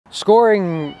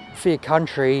Scoring for your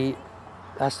country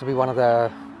has to be one of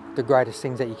the greatest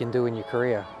things that you can do in your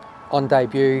career. On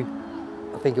debut,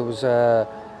 I think it was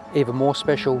even more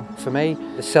special for me.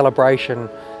 The celebration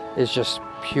is just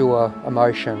pure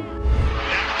emotion.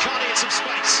 Carney in some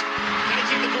space,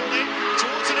 taking the ball in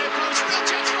towards an approach. Real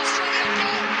chance for Australia.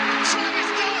 Goal!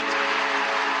 Travis Dodd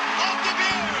on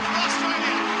debut for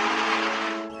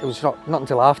Australia. It was not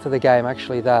until after the game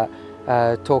actually that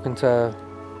talking to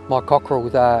Mike Cockerell,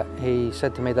 that he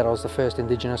said to me that I was the first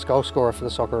Indigenous goal scorer for the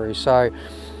Socceroos. So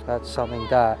that's something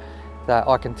that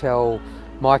I can tell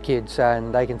my kids,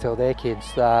 and they can tell their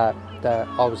kids that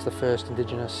I was the first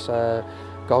Indigenous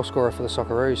goal scorer for the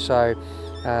Socceroos. So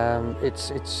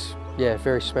it's yeah,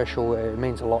 very special. It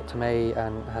means a lot to me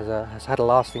and has had a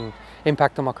lasting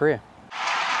impact on my career.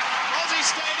 Aussie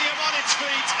Stadium on its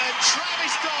feet, and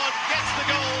Travis Dodd gets the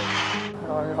goal.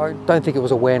 I don't think it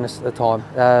was awareness at the time.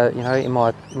 You know, in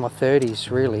my 30s,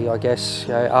 really, I guess. You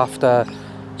know, after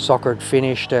soccer had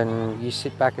finished, and you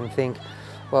sit back and think,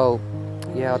 well,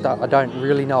 yeah, I don't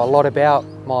really know a lot about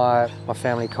my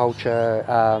family culture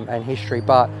and history,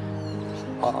 but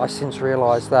I since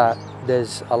realised that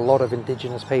there's a lot of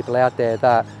Indigenous people out there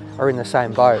that are in the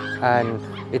same boat, and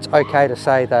it's okay to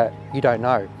say that you don't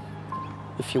know.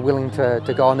 If you're willing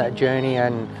to go on that journey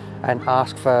and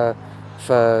ask for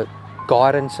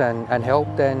guidance and help,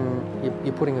 then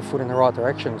you're putting a foot in the right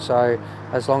direction. So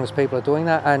as long as people are doing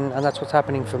that, and that's what's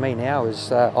happening for me now, is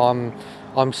that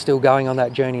I'm still going on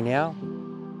that journey now.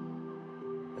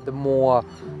 The more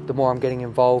I'm getting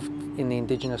involved in the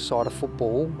Indigenous side of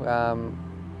football,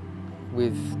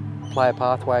 with player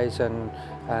pathways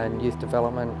and youth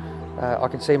development, I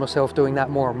can see myself doing that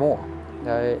more and more.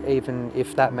 Even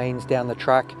if that means down the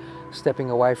track stepping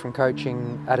away from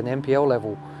coaching at an NPL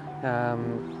level.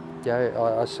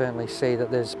 I certainly see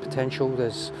that there's potential.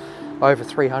 There's over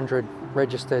 300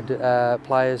 registered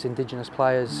players, Indigenous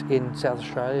players in South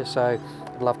Australia, so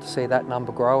I'd love to see that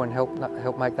number grow and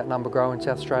help make that number grow in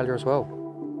South Australia as well.